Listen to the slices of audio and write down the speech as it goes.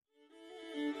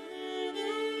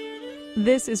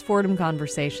This is Fordham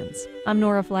Conversations. I'm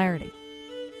Nora Flaherty.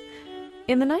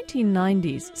 In the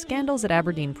 1990s, scandals at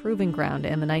Aberdeen Proving Ground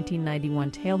and the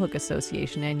 1991 Tailhook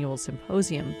Association Annual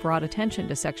Symposium brought attention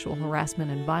to sexual harassment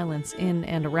and violence in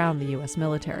and around the U.S.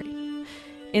 military.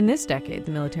 In this decade,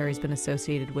 the military has been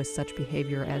associated with such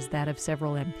behavior as that of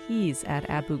several MPs at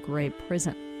Abu Ghraib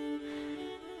prison.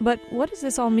 But what does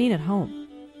this all mean at home?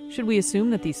 Should we assume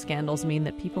that these scandals mean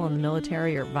that people in the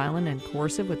military are violent and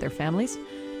coercive with their families?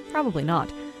 Probably not.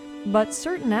 But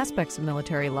certain aspects of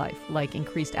military life, like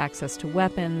increased access to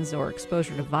weapons or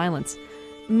exposure to violence,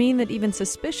 mean that even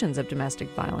suspicions of domestic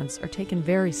violence are taken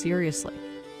very seriously.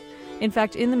 In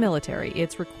fact, in the military,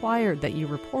 it's required that you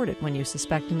report it when you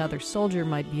suspect another soldier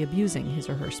might be abusing his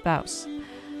or her spouse.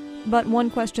 But one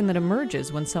question that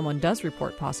emerges when someone does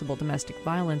report possible domestic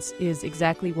violence is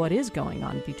exactly what is going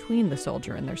on between the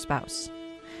soldier and their spouse.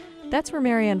 That's where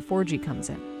Marianne Forgy comes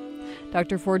in.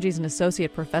 Dr. Forgy is an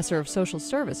associate professor of social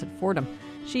service at Fordham.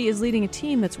 She is leading a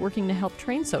team that's working to help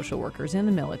train social workers in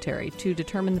the military to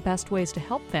determine the best ways to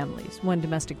help families when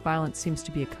domestic violence seems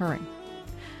to be occurring.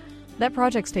 That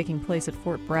project's taking place at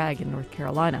Fort Bragg in North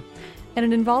Carolina, and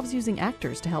it involves using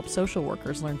actors to help social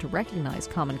workers learn to recognize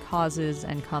common causes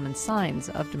and common signs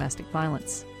of domestic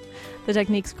violence. The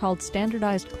technique's called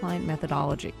standardized client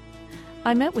methodology.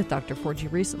 I met with Dr.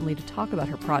 Forgy recently to talk about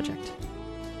her project.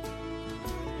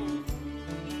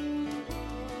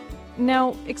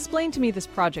 Now, explain to me this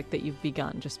project that you've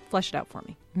begun. Just flesh it out for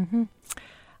me.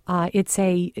 It's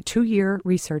a 2-year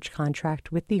research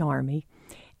contract with the Army,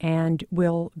 and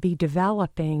we'll be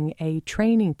developing a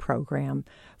training program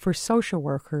for social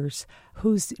workers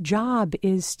whose job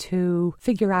is to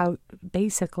figure out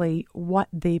basically what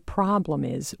the problem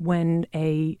is when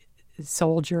a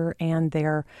soldier and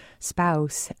their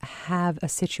spouse have a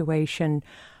situation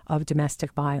of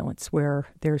domestic violence where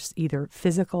there's either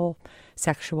physical,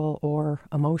 sexual, or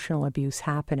emotional abuse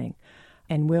happening.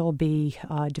 And we'll be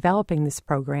developing this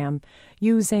program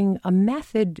using a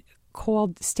method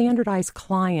called standardized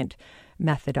client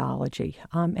methodology.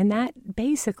 And that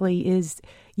basically is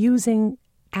using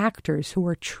actors who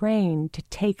are trained to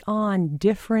take on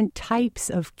different types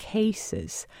of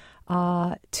cases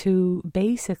to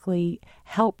basically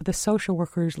help the social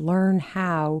workers learn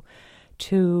how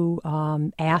to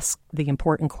ask the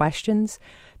important questions,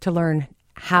 to learn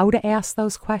how to ask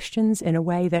those questions in a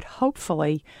way that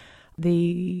hopefully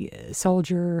the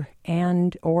soldier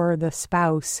and or the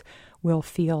spouse will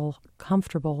feel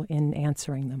comfortable in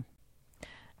answering them.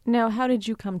 Now, how did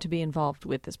you come to be involved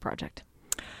with this project?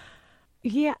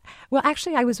 Yeah, well,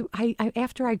 actually, I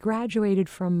after I graduated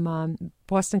from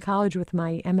Boston College with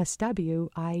my MSW,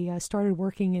 I started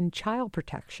working in child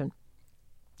protection,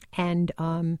 and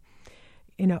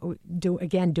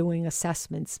doing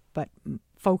assessments, but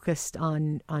focused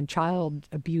on child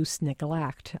abuse,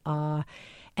 neglect,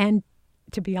 and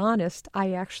to be honest,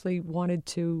 I actually wanted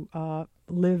to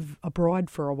live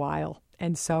abroad for a while,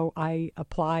 and so I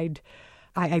applied.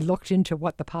 I looked into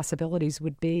what the possibilities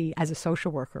would be as a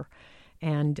social worker.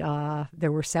 And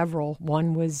there were several.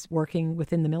 One was working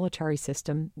within the military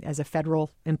system as a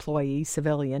federal employee,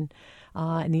 civilian,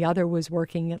 and the other was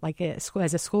working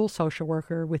as a school social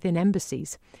worker within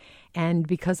embassies. And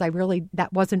because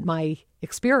that wasn't my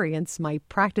experience, my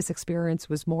practice experience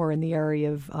was more in the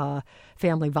area of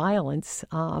family violence,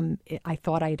 I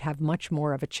thought I'd have much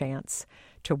more of a chance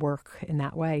to work in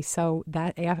that way. So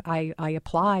that I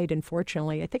applied, and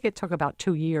fortunately, I think it took about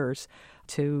 2 years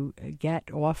to get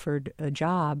offered a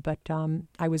job, but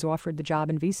I was offered the job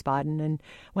in Wiesbaden and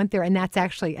went there. And that's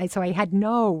actually, so I had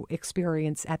no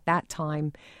experience at that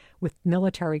time with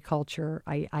military culture.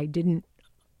 I didn't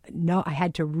know, I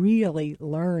had to really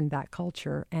learn that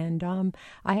culture. And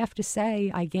I have to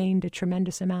say, I gained a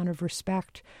tremendous amount of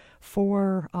respect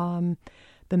for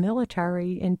the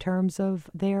military in terms of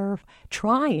their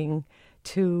trying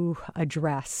to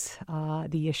address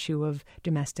the issue of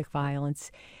domestic violence.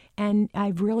 And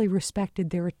I've really respected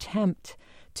their attempt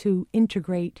to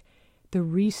integrate the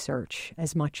research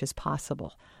as much as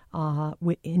possible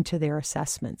into their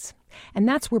assessments. And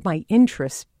that's where my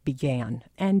interest began.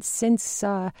 And since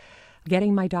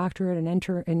getting my doctorate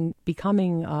and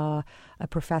becoming a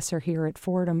professor here at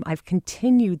Fordham, I've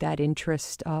continued that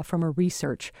interest from a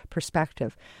research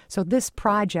perspective. So this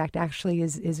project actually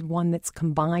is one that's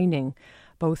combining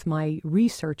both my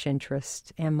research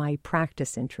interest and my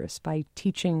practice interest by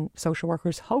teaching social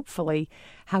workers, hopefully,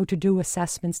 how to do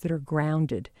assessments that are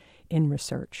grounded in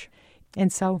research.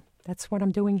 And so that's what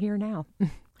I'm doing here now.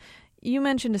 You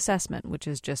mentioned assessment, which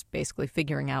is just basically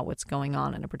figuring out what's going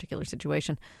on in a particular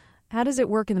situation. How does it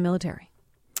work in the military?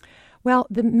 Well,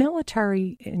 the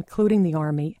military, including the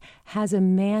Army, has a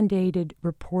mandated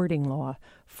reporting law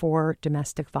for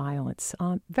domestic violence,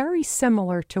 very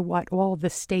similar to what all the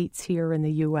states here in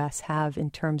the U.S. have in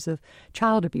terms of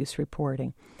child abuse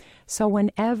reporting. So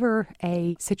whenever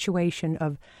a situation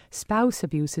of spouse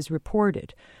abuse is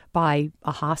reported by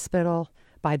a hospital,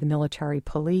 by the military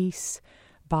police,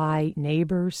 by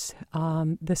neighbors,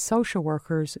 the social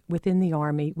workers within the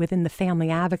Army, within the Family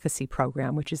Advocacy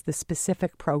Program, which is the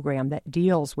specific program that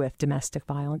deals with domestic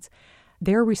violence,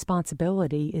 their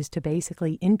responsibility is to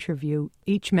basically interview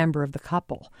each member of the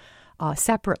couple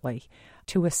separately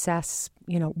to assess,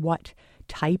 what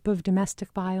type of domestic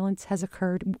violence has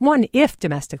occurred. One, if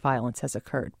domestic violence has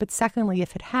occurred, but secondly,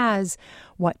 if it has,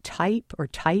 what type or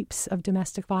types of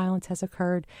domestic violence has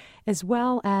occurred, as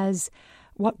well as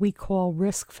what we call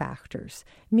risk factors,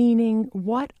 meaning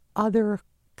what other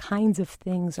kinds of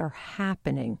things are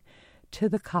happening to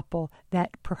the couple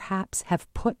that perhaps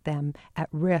have put them at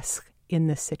risk in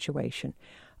this situation.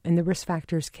 And the risk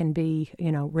factors can be,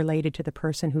 related to the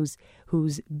person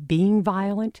who's being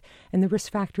violent, and the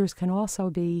risk factors can also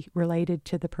be related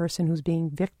to the person who's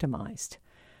being victimized.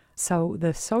 So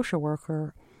the social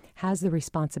worker has the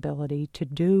responsibility to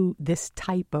do this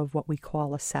type of what we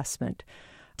call assessment,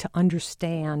 to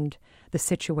understand the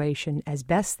situation as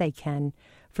best they can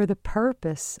for the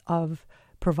purpose of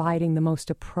providing the most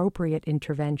appropriate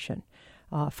intervention.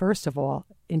 First of all,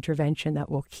 intervention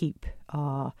that will keep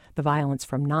the violence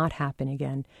from not happening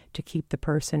again, to keep the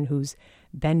person who's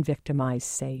been victimized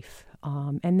safe,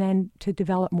 and then to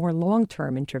develop more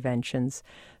long-term interventions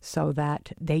so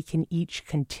that they can each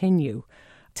continue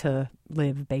to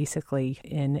live basically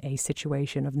in a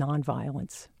situation of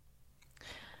nonviolence.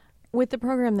 With the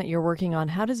program that you're working on,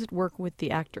 how does it work with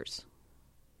the actors?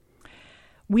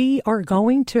 We are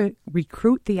going to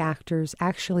recruit the actors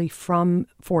actually from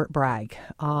Fort Bragg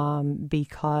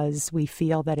because we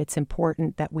feel that it's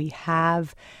important that we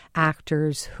have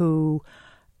actors who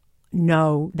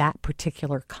know that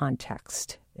particular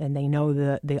context and they know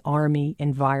the Army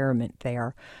environment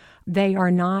there. They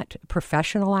are not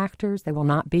professional actors. They will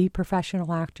not be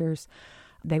professional actors.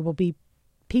 They will be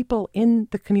people in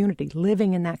the community,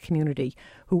 living in that community,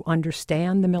 who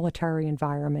understand the military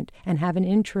environment and have an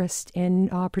interest in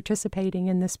participating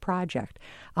in this project.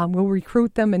 We'll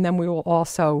recruit them, and then we will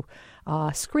also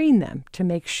screen them to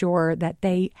make sure that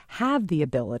they have the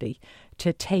ability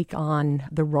to take on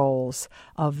the roles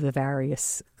of the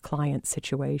various client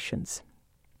situations.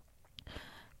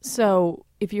 So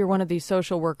if you're one of these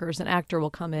social workers, an actor will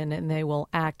come in and they will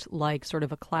act like sort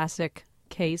of a classic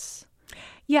case.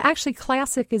 Yeah, actually,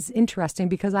 classic is interesting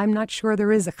because I'm not sure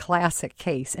there is a classic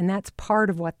case, and that's part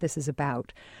of what this is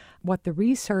about. What the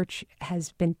research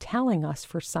has been telling us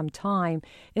for some time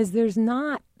is there's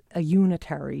not a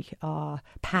unitary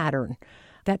pattern,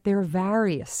 that there are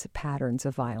various patterns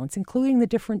of violence, including the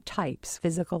different types: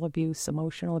 physical abuse,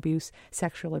 emotional abuse,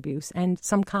 sexual abuse, and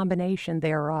some combination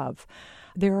thereof.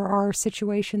 There are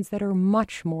situations that are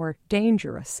much more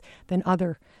dangerous than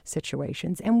other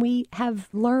situations, and we have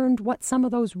learned what some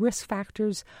of those risk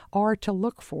factors are to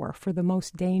look for the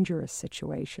most dangerous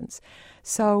situations.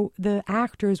 So the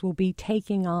actors will be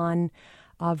taking on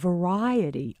a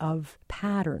variety of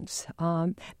patterns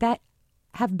that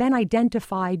have been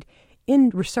identified in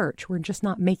research. We're just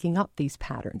not making up these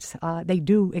patterns. They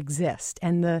do exist,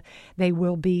 and they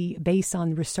will be based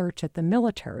on research that the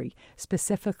military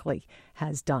specifically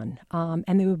has done.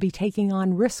 And they will be taking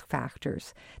on risk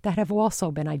factors that have also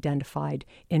been identified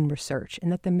in research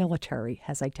and that the military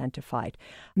has identified.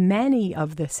 Many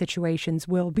of the situations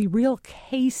will be real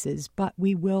cases, but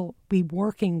we will be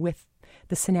working with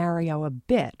the scenario a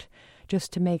bit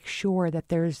just to make sure that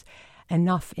there's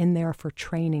enough in there for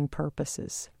training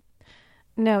purposes.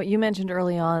 Now, you mentioned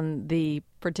early on the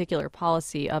particular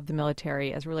policy of the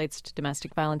military as relates to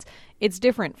domestic violence. It's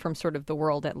different from sort of the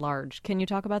world at large. Can you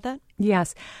talk about that?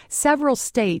 Yes. Several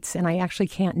states, and I actually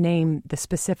can't name the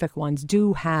specific ones,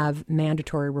 do have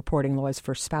mandatory reporting laws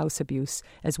for spouse abuse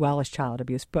as well as child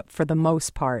abuse. But for the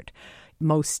most part,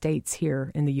 most states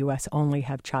here in the U.S. only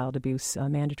have child abuse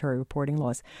mandatory reporting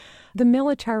laws. The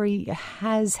military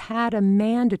has had a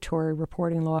mandatory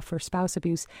reporting law for spouse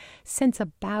abuse since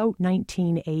about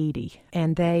 1980,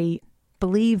 and they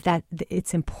believe that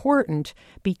it's important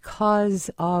because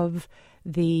of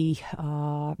the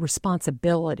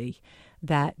responsibility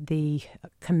that the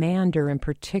commander in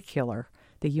particular,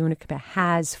 the unit commander,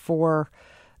 has for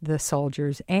the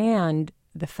soldiers, and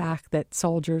the fact that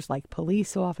soldiers like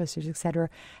police officers, et cetera,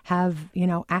 have,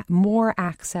 more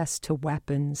access to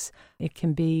weapons. It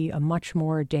can be a much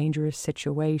more dangerous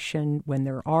situation when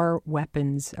there are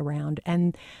weapons around.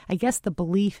 And I guess the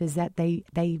belief is that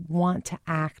they want to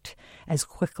act as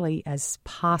quickly as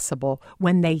possible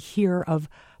when they hear of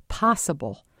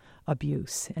possible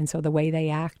abuse. And so the way they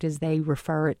act is they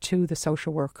refer it to the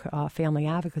social work family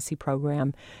advocacy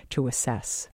program to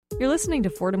assess. You're listening to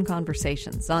Fordham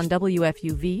Conversations on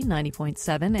WFUV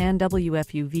 90.7 and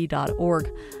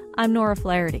WFUV.org. I'm Nora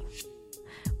Flaherty.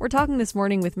 We're talking this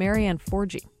morning with Marianne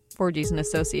Forgy. Forgy's an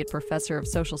associate professor of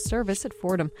social service at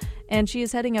Fordham, and she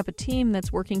is heading up a team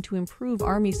that's working to improve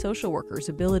Army social workers'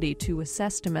 ability to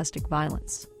assess domestic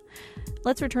violence.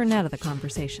 Let's return now to the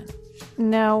conversation.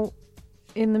 Now,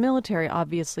 in the military,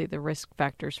 obviously the risk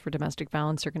factors for domestic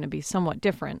violence are going to be somewhat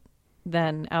different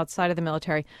than outside of the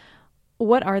military.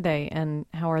 What are they and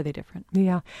how are they different?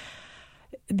 Yeah,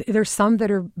 there's some that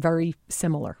are very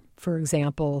similar. For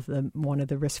example, one of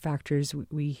the risk factors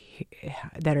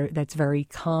that's very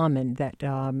common that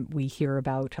we hear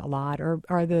about a lot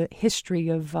are the history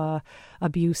of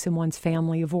abuse in one's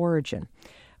family of origin,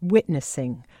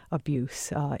 witnessing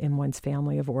abuse in one's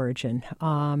family of origin.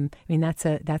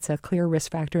 That's a clear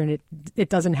risk factor, and it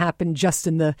doesn't happen just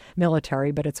in the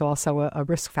military, but it's also a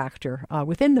risk factor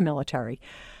within the military.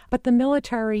 But the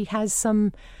military has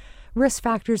some risk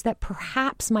factors that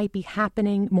perhaps might be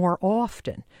happening more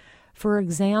often. For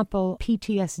example,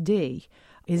 PTSD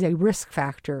is a risk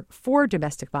factor for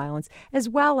domestic violence, as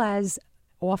well as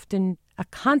often a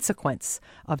consequence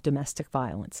of domestic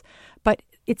violence. But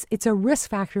it's a risk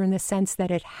factor in the sense that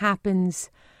it happens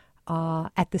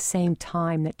at the same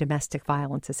time that domestic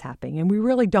violence is happening. And we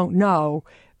really don't know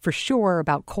for sure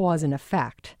about cause and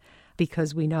effect,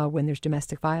 because we know when there's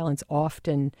domestic violence,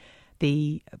 often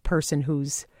the person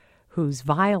who's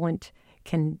violent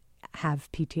can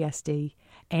have PTSD,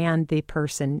 and the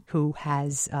person who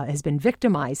has been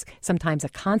victimized, sometimes a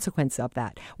consequence of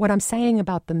that. What I'm saying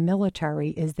about the military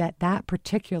is that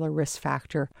particular risk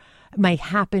factor may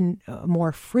happen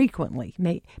more frequently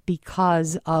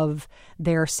because of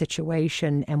their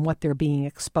situation and what they're being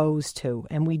exposed to.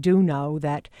 And we do know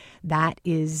that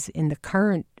is in the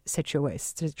current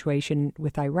situation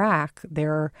with Iraq.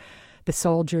 The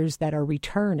soldiers that are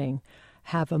returning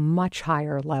have a much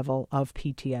higher level of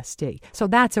PTSD. So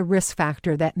that's a risk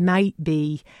factor that might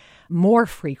be more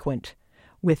frequent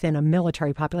within a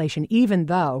military population, even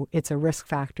though it's a risk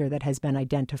factor that has been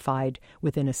identified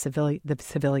within the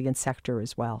civilian sector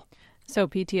as well. So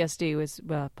PTSD was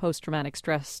post-traumatic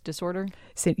stress disorder?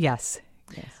 So, yes.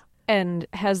 And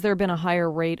has there been a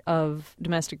higher rate of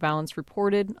domestic violence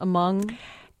reported among?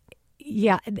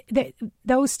 Yeah,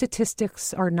 those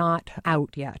statistics are not out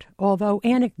yet, although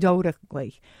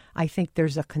anecdotally, I think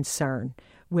there's a concern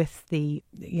with the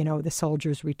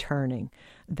soldiers returning,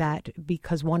 that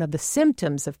because one of the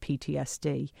symptoms of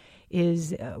PTSD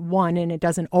is and it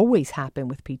doesn't always happen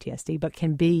with PTSD, but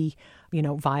can be,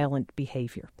 violent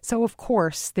behavior. So, of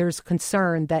course, there's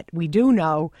concern that we do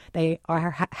know they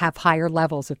have higher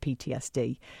levels of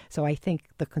PTSD. So I think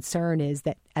the concern is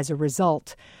that as a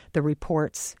result, the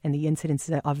reports and the incidents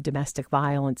of domestic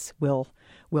violence will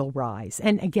rise.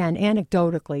 And again,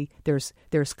 anecdotally,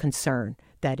 there's concern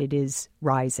that it is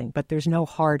rising, but there's no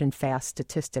hard and fast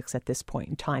statistics at this point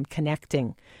in time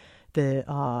connecting the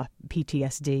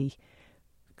PTSD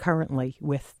currently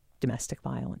with domestic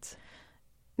violence.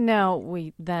 Now,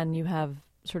 you have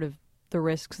sort of the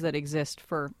risks that exist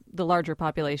for the larger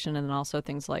population, and then also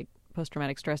things like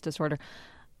post-traumatic stress disorder.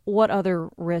 What other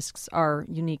risks are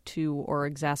unique to or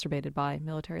exacerbated by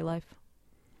military life?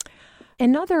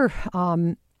 Another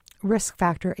risk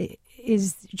factor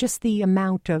is just the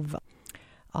amount of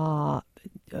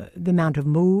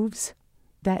moves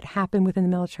that happen within the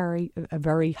military, a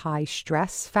very high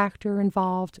stress factor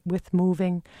involved with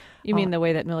moving. You mean the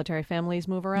way that military families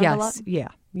move around a lot? Yeah.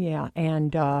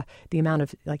 And the amount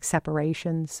of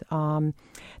separations.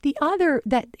 The other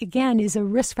that, again, is a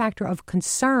risk factor of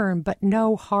concern, but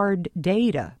no hard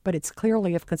data, but it's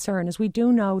clearly of concern, is we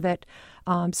do know that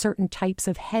certain types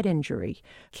of head injury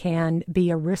can be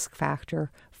a risk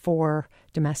factor for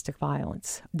domestic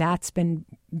violence. That's been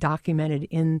documented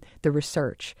in the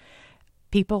research.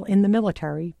 People in the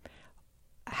military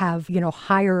have,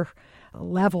 higher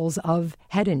levels of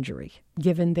head injury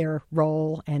given their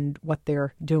role and what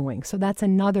they're doing. So that's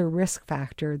another risk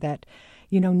factor that,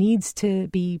 needs to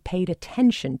be paid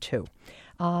attention to.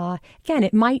 Again,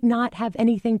 it might not have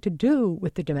anything to do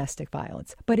with the domestic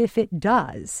violence, but if it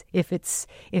does, if it's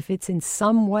in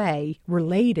some way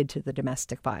related to the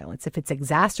domestic violence, if it's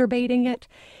exacerbating it,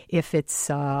 if it's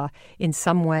in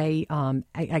some way,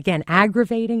 again,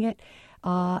 aggravating it,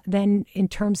 then in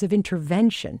terms of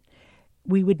intervention,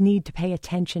 we would need to pay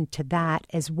attention to that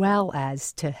as well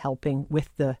as to helping with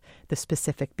the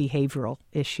specific behavioral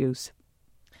issues.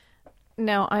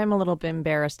 Now, I'm a little bit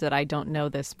embarrassed that I don't know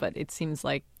this, but it seems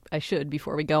like I should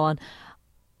before we go on.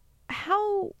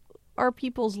 How are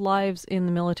people's lives in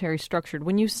the military structured?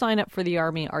 When you sign up for the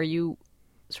Army, are you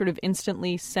sort of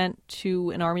instantly sent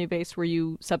to an Army base where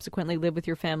you subsequently live with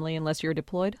your family unless you're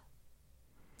deployed?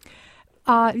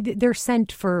 They're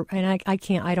sent for, and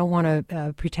I don't want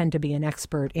to pretend to be an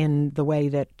expert in the way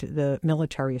that the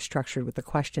military is structured with the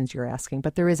questions you're asking,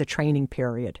 but there is a training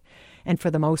period. And for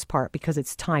the most part, because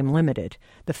it's time limited,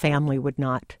 the family would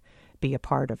not be a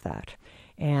part of that.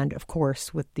 And of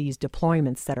course, with these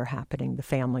deployments that are happening, the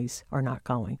families are not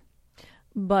going.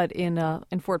 But in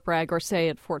Fort Bragg, or say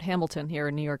at Fort Hamilton here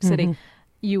in New York City,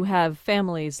 you have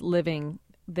families living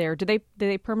there. Do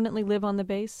they permanently live on the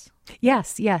base?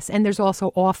 Yes. And there's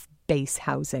also off-base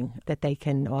housing that they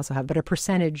can also have, but a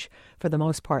percentage, for the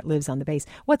most part, lives on the base.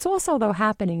 What's also, though,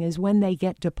 happening is when they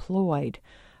get deployed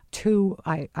to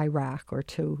Iraq or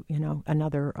to,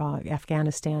 another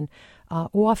Afghanistan,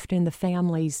 often the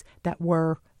families that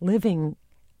were living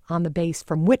on the base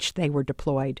from which they were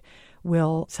deployed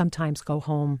will sometimes go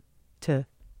home to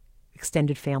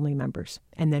extended family members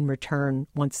and then return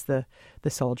once the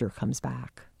soldier comes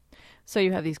back. So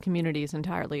you have these communities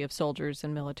entirely of soldiers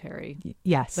and military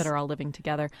yes, that are all living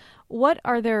together. What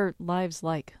are their lives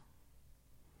like?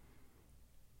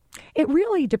 It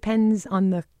really depends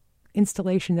on the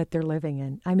installation that they're living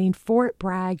in. I mean, Fort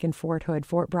Bragg and Fort Hood.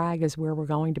 Fort Bragg is where we're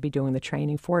going to be doing the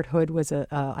training. Fort Hood was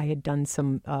I had done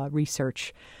some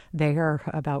research there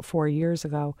about 4 years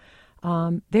ago.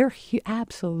 They're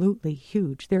absolutely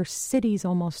huge. They're cities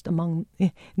almost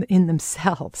in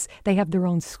themselves. They have their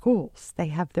own schools. They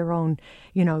have their own,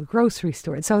 grocery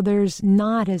store. So there's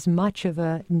not as much of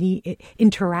a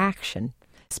interaction,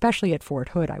 especially at Fort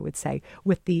Hood, I would say,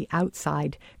 with the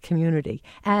outside community.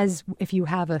 As if you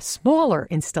have a smaller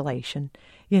installation,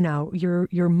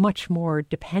 you're much more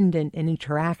dependent and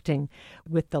interacting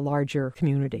with the larger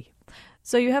community.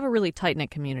 So you have a really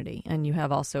tight-knit community, and you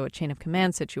have also a chain of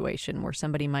command situation where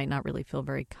somebody might not really feel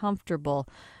very comfortable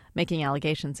making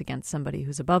allegations against somebody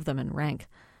who's above them in rank.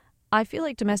 I feel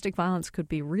like domestic violence could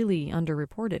be really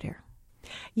underreported here.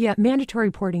 Yeah, mandatory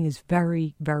reporting is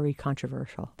very, very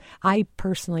controversial. I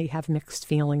personally have mixed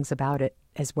feelings about it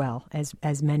as well,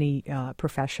 as many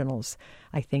professionals,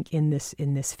 I think, in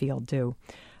this field do.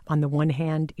 On the one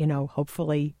hand,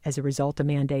 hopefully as a result of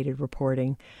mandated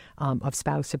reporting of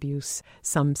spouse abuse,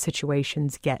 some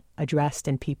situations get addressed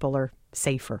and people are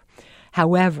safer.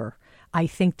 However, I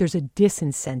think there's a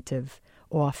disincentive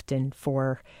often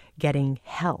for getting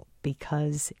help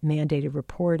because mandated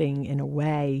reporting, in a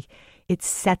way, it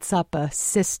sets up a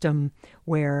system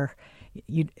where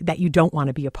that you don't want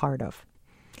to be a part of.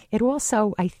 It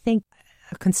also, I think,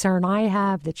 a concern I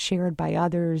have that's shared by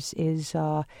others is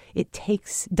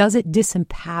does it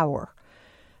disempower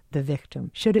the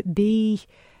victim? Should it be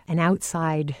an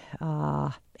outside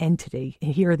entity,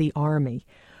 here the Army,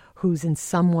 who's in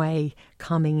some way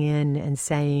coming in and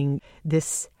saying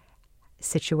this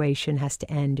situation has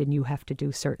to end and you have to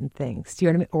do certain things? Do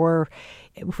you know what I mean? Or,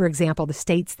 for example, the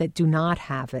states that do not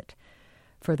have it,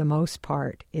 for the most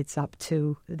part, it's up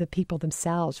to the people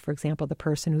themselves, for example, the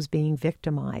person who's being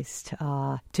victimized,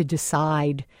 to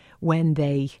decide when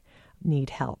they need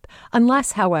help.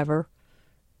 Unless, however,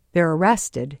 they're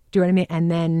arrested, do you know what I mean? And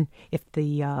then if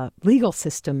the legal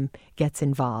system gets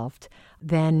involved,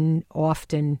 then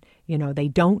often, they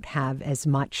don't have as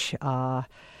much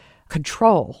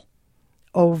control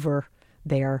over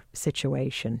their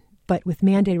situation. But with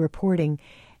mandated reporting,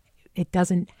 it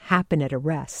doesn't happen at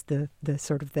arrest. The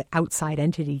sort of the outside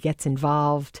entity gets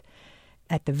involved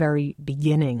at the very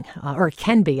beginning, or it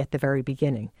can be at the very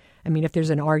beginning. I mean, if there's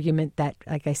an argument that,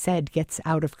 like I said, gets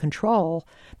out of control,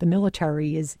 the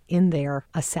military is in there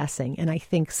assessing. And I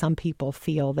think some people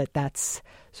feel that that's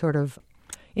sort of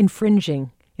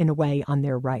infringing, in a way, on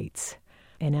their rights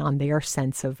and on their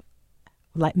sense of,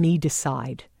 let me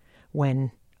decide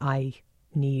when I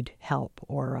need help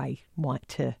or I want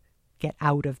to get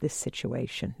out of this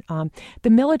situation. The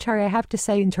military, I have to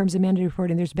say, in terms of mandated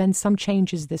reporting, there's been some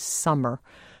changes this summer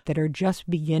that are just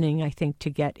beginning, I think,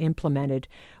 to get implemented,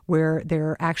 where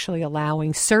they're actually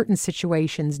allowing certain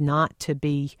situations not to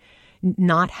be,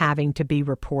 not having to be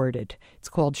reported. It's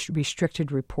called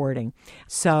restricted reporting.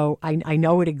 So I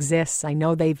know it exists. I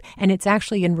know and it's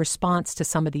actually in response to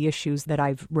some of the issues that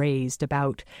I've raised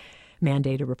about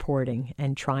mandated reporting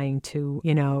and trying to,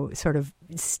 sort of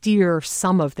steer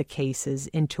some of the cases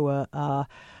into a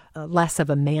less of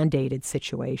a mandated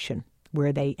situation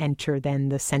where they enter, then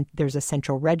there's a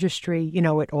central registry,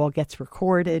 it all gets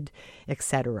recorded,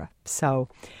 etc. So,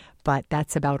 but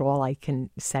that's about all I can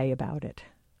say about it.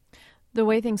 The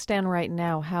way things stand right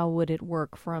now, how would it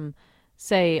work from,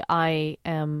 say, I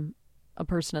am a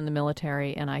person in the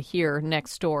military and I hear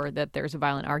next door that there's a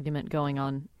violent argument going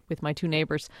on with my two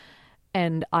neighbors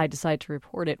and I decide to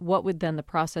report it. What would then the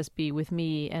process be with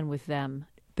me and with them?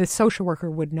 The social worker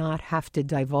would not have to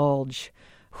divulge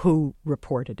who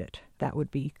reported it. That would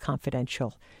be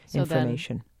confidential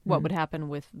information. Then what would happen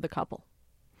with the couple?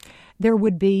 There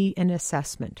would be an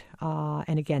assessment,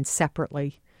 and again,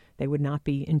 separately. They would not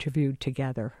be interviewed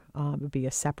together. It would be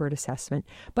a separate assessment,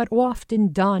 but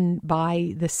often done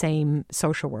by the same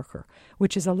social worker,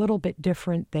 which is a little bit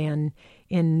different than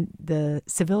in the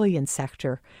civilian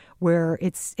sector, where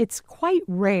it's quite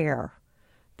rare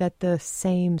that the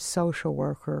same social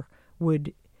worker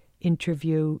would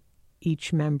interview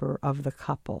each member of the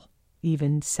couple,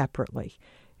 even separately.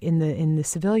 In the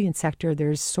civilian sector,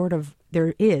 there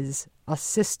is a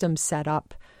system set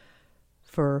up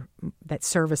that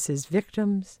services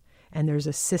victims, and there's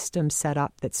a system set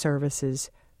up that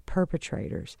services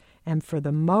perpetrators. And for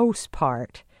the most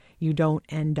part, you don't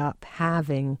end up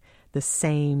having the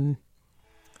same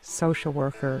social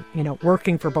worker,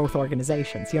 working for both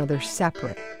organizations. They're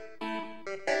separate.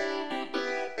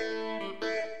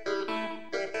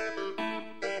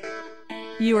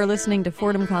 You are listening to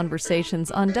Fordham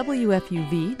Conversations on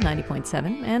WFUV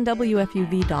 90.7 and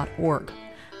WFUV.org.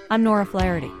 I'm Nora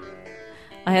Flaherty.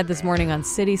 Ahead this morning on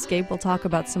Cityscape, we'll talk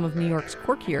about some of New York's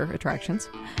quirkier attractions.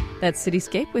 That's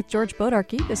Cityscape with George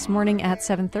Bodarky this morning at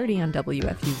 7:30 on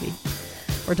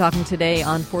WFUV. We're talking today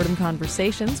on Fordham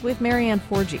Conversations with Marianne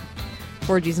Forgy.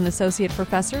 Forgy's an associate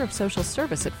professor of social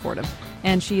service at Fordham,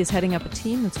 and she is heading up a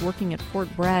team that's working at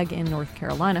Fort Bragg in North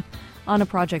Carolina on a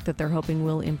project that they're hoping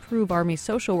will improve Army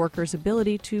social workers'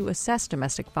 ability to assess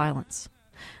domestic violence.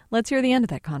 Let's hear the end of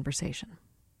that conversation.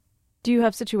 Do you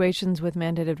have situations with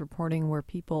mandated reporting where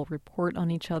people report on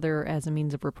each other as a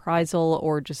means of reprisal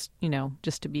or just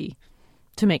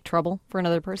to make trouble for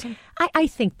another person? I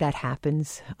think that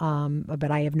happens, but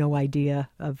I have no idea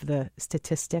of the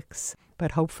statistics.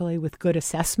 But hopefully with good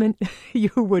assessment,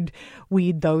 you would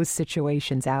weed those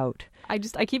situations out. I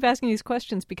keep asking these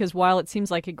questions because while it seems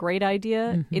like a great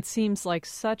idea, it seems like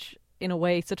such a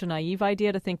naive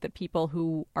idea to think that people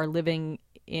who are living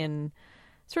in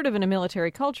sort of in a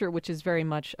military culture, which is very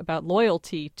much about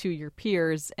loyalty to your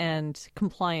peers and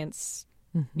compliance,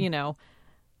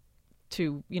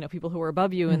 to, people who are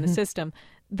above you in the system,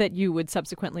 that you would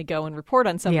subsequently go and report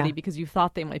on somebody because you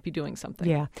thought they might be doing something.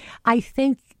 Yeah. I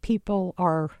think people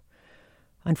are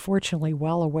unfortunately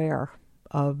well aware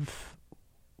of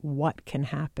what can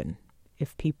happen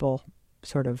if people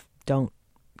sort of don't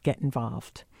get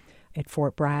involved. At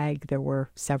Fort Bragg, there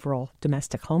were several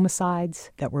domestic homicides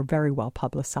that were very well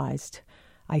publicized.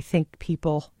 I think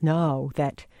people know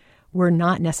that we're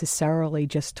not necessarily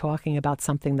just talking about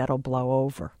something that'll blow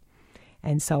over.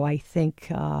 And so I think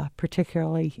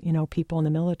particularly, people in the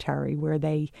military where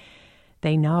they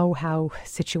know how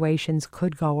situations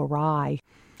could go awry,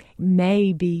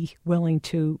 may be willing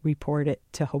to report it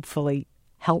to hopefully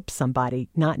help somebody,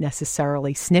 not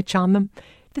necessarily snitch on them.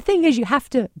 The thing is, you have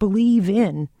to believe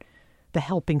in the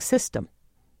helping system.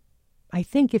 I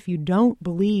think if you don't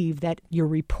believe that your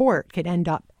report could end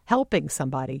up helping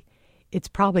somebody, it's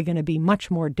probably going to be much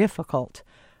more difficult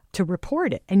to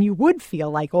report it. And you would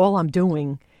feel like all I'm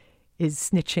doing is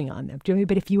snitching on them.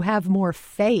 But if you have more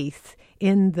faith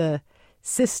in the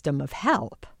system of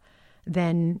help,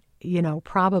 then,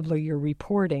 probably your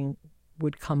reporting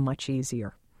would come much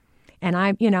easier. And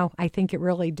I think it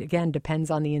really, again,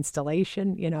 depends on the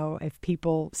installation. If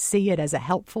people see it as a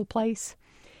helpful place,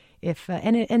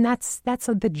 and that's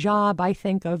the job, I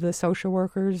think, of the social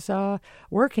workers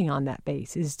working on that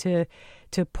base, is to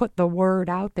put the word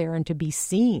out there and to be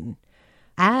seen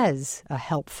as a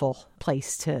helpful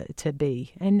place to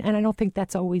be. And I don't think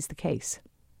that's always the case.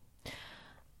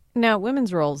 Now,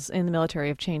 women's roles in the military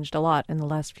have changed a lot in the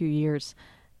last few years.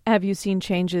 Have you seen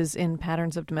changes in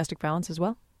patterns of domestic violence as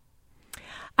well?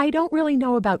 I don't really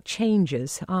know about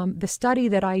changes. The study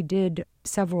that I did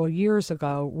several years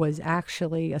ago was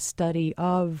actually a study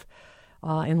of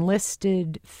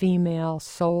enlisted female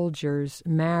soldiers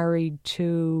married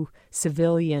to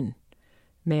civilian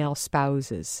male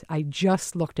spouses. I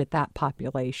just looked at that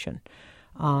population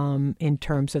in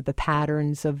terms of the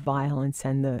patterns of violence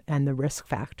and the risk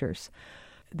factors.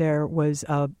 There was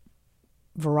a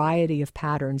variety of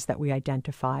patterns that we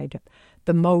identified.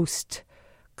 The most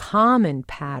common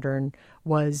pattern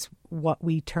was what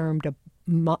we termed a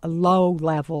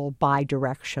low-level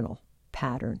bidirectional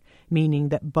pattern, meaning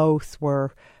that both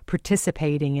were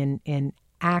participating in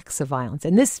acts of violence.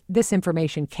 And this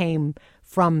information came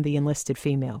from the enlisted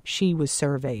female. She was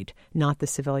surveyed, not the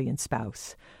civilian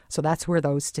spouse. So that's where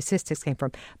those statistics came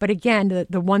from. But again,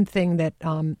 the one thing that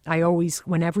I always,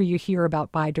 whenever you hear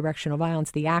about bidirectional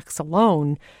violence, the acts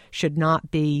alone should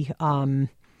not be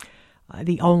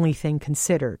the only thing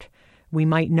considered. We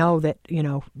might know that,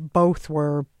 both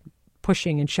were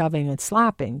pushing and shoving and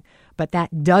slapping, but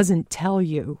that doesn't tell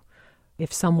you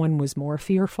if someone was more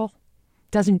fearful,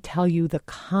 doesn't tell you the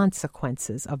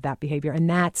consequences of that behavior. And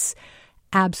that's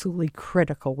absolutely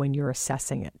critical when you're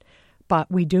assessing it. But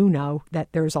we do know that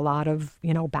there's a lot of,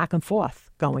 back and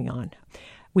forth going on.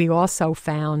 We also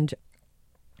found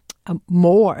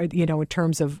more, in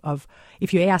terms of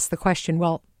if you ask the question,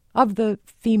 well, of the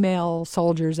female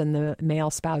soldiers and the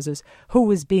male spouses, who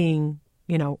was being,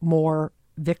 more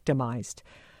victimized?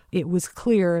 It was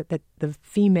clear that the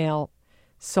female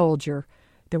soldier,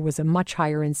 there was a much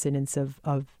higher incidence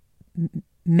of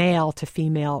male to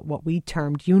female, what we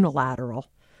termed unilateral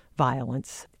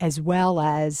violence, as well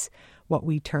as what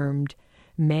we termed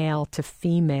male to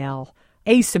female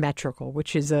asymmetrical,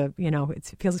 which is it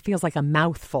feels like a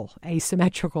mouthful,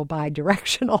 asymmetrical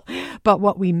bidirectional. But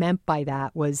what we meant by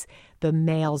that was the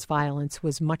male's violence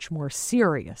was much more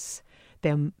serious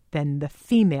than the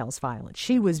female's violence.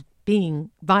 She was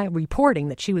reporting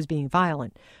that she was being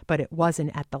violent, but it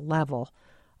wasn't at the level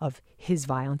of his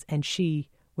violence, and she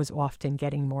was often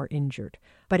getting more injured.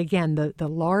 But again, the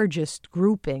largest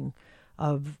grouping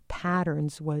of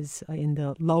patterns was in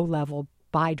the low-level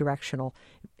bidirectional,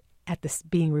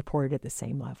 being reported at the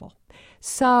same level.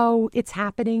 So it's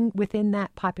happening within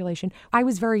that population. I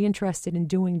was very interested in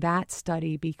doing that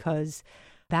study because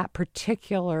that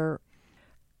particular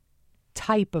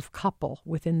type of couple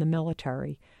within the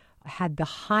military had the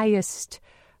highest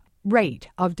rate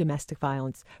of domestic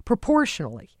violence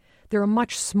proportionally. They're a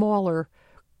much smaller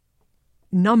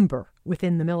number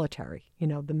within the military.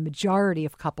 The majority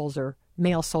of couples are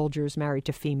male soldiers married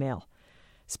to female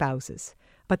spouses.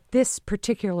 But this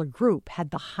particular group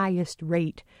had the highest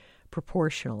rate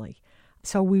proportionally.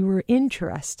 So we were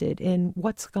interested in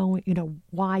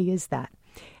why is that?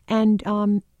 And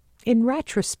in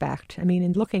retrospect,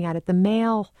 in looking at it, the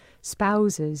male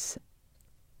spouses,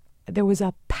 there was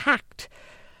a packed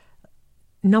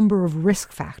number of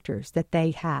risk factors that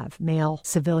they have, male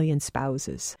civilian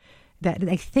spouses, that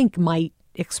they think might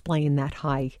explain that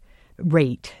high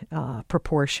rate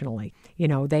proportionally.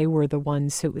 They were the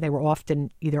ones they were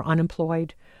often either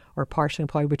unemployed or partially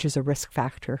employed, which is a risk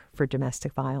factor for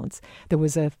domestic violence. There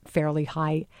was a fairly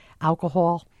high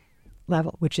alcohol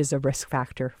level, which is a risk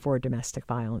factor for domestic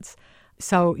violence.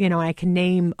 So, I can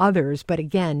name others, but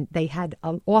again, they had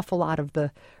an awful lot of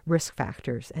the risk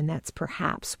factors, and that's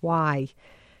perhaps why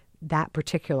that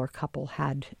particular couple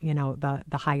had,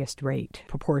 the highest rate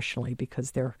proportionally,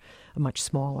 because they're a much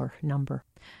smaller number.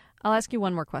 I'll ask you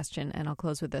one more question, and I'll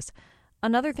close with this.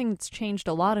 Another thing that's changed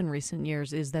a lot in recent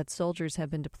years is that soldiers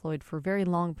have been deployed for very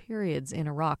long periods in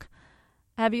Iraq.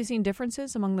 Have you seen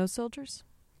differences among those soldiers?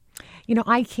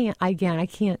 I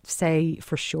can't say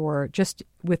for sure. Just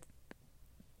with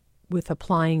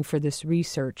applying for this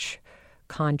research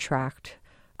contract,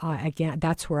 again,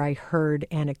 that's where I heard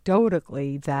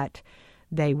anecdotally that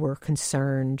they were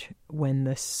concerned when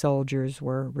the soldiers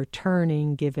were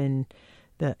returning, given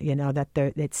that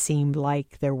it seemed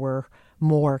like there were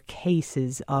more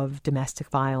cases of domestic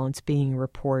violence being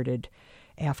reported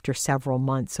after several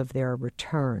months of their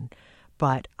return.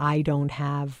 But I don't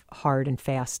have hard and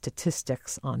fast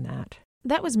statistics on that.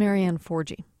 That was Marianne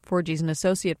Forgy. Forgy's an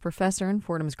associate professor in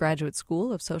Fordham's Graduate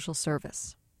School of Social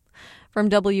Service. From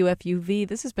WFUV,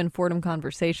 this has been Fordham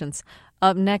Conversations.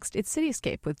 Up next, it's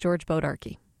Cityscape with George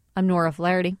Bodarky. I'm Nora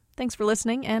Flaherty. Thanks for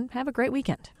listening, and have a great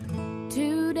weekend.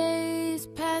 2 days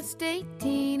past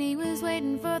 18, he was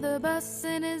waiting for the bus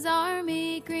in his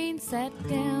army green. Sat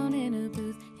down in a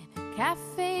booth in a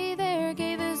cafe there,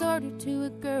 gave his order to a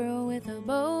girl with a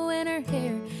bow in her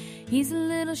hair. He's a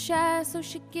little shy, so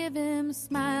she gave him a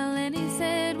smile, and he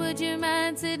said, would you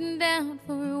mind sitting down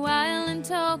for a while and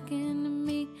talking to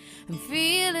me? I'm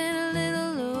feeling a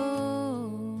little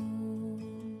low.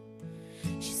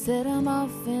 She said, I'm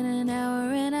off in an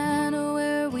hour and I know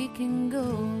where we can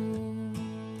go.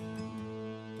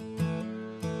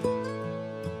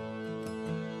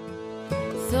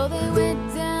 So they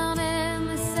went down and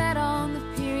they sat on the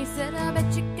pier. He said, I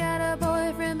bet you got a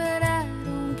boyfriend, but I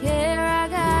don't care. I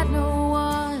got no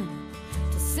one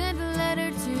to send a letter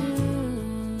to.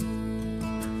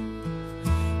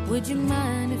 Would you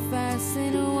mind if I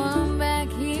sent one back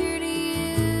here to you?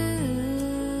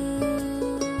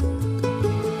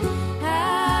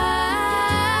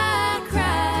 I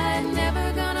cried,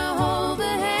 never gonna hold the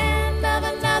hand of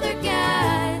another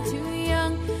guy too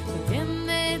young. But then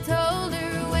they told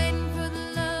her, waiting for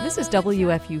the love. This is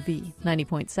WFUV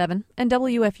 90.7 and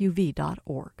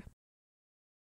WFUV.org.